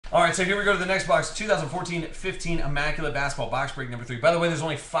All right, so here we go to the next box. 2014-15 Immaculate Basketball Box Break number 3. By the way, there's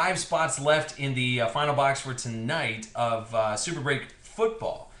only 5 spots left in the final box for tonight of Super Break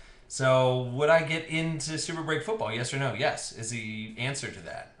football. So would I get into Super Break football? Yes or no? Yes is the answer to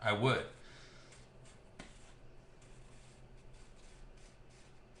that. I would.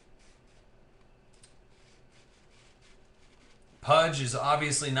 Pudge is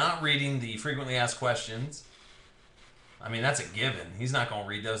obviously not reading the frequently asked questions. I mean, that's a given. He's not going to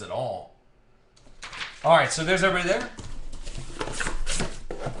read those at all. All right, so there's everybody there.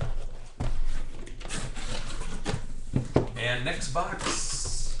 And next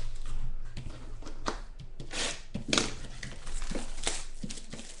box.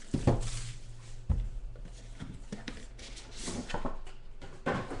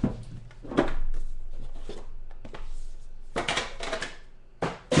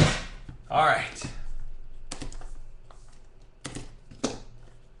 All right.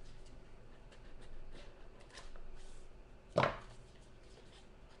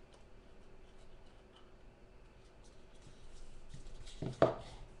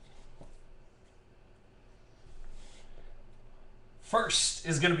 First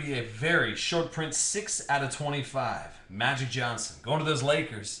is going to be a very short print 6 out of 25. Magic Johnson. Going to those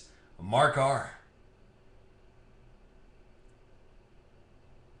Lakers. Mark R.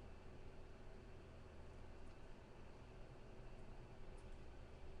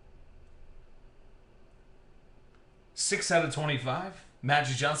 Six out of 25.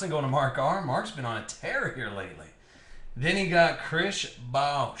 Magic Johnson going to Mark R. Mark's been on a tear here lately. Then he got Chris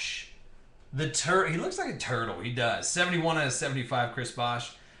Bosh. He looks like a turtle. He does. 71 out of 75, Chris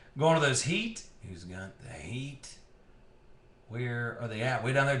Bosh. Going to those Heat. Who's got the Heat? Where are they at?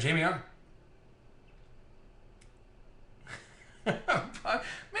 Way down there. Jamie R. Man,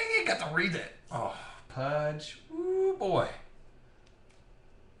 you got to read it. Oh, Pudge. Ooh, boy.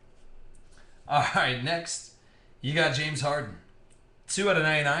 All right, next. You got James Harden. 2 out of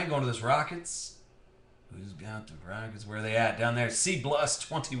 99 going to those Rockets. Who's got the Rockets? Where are they at? Down there. C Blus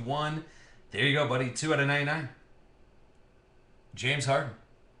 21. There you go, buddy. 2 out of 99. James Harden.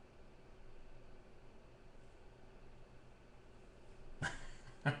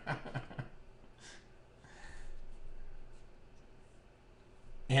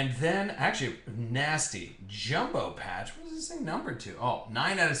 And then, actually, nasty jumbo patch. What is this thing numbered to? Oh,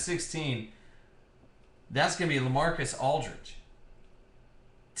 9 out of 16. That's going to be LaMarcus Aldridge.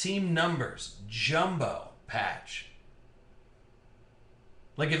 Team numbers, jumbo patch.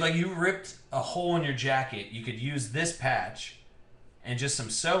 Like if you ripped a hole in your jacket, you could use this patch and just some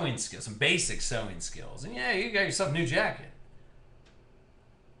sewing skills, some basic sewing skills. And yeah, you got yourself a new jacket.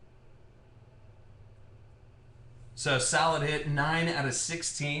 So solid hit, 9 out of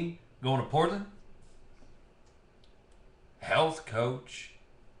 16. Going to Portland. Health coach.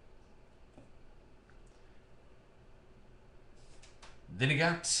 Then you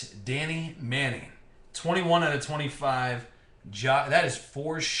got Danny Manning. 21 out of 25. That is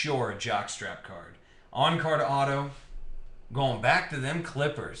for sure a jockstrap card. On-card auto. Going back to them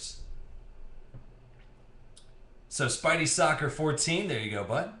Clippers. So Spidey Soccer 14. There you go,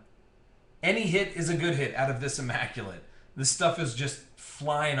 bud. Any hit is a good hit out of this Immaculate. This stuff is just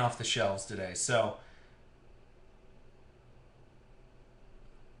flying off the shelves today. So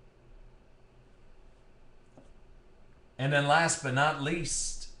and then last but not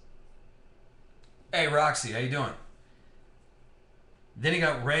least, hey Roxy, how you doing? Then you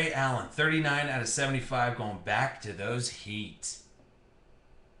got Ray Allen, 39 out of 75, going back to those Heat.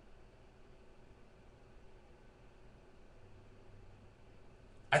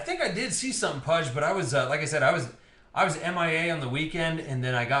 I think I did see something, Pudge, but I was like I said, I was MIA on the weekend, and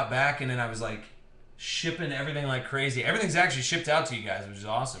then I got back, and then I was like shipping everything like crazy. Everything's actually shipped out to you guys, which is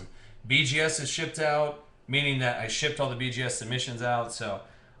awesome. BGS is shipped out, meaning that I shipped all the BGS submissions out, so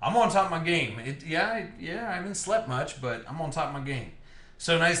I'm on top of my game. I haven't slept much, but I'm on top of my game.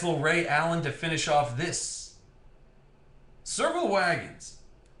 So nice little Ray Allen to finish off this. Circle the wagons.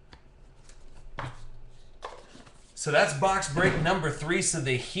 So that's box break number 3. So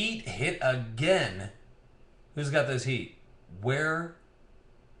the Heat hit again. Who's got those Heat? Where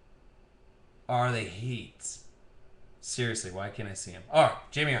are the Heat? Seriously, why can't I see him? All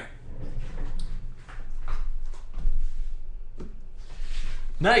right, Jamie R.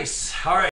 Nice. All right.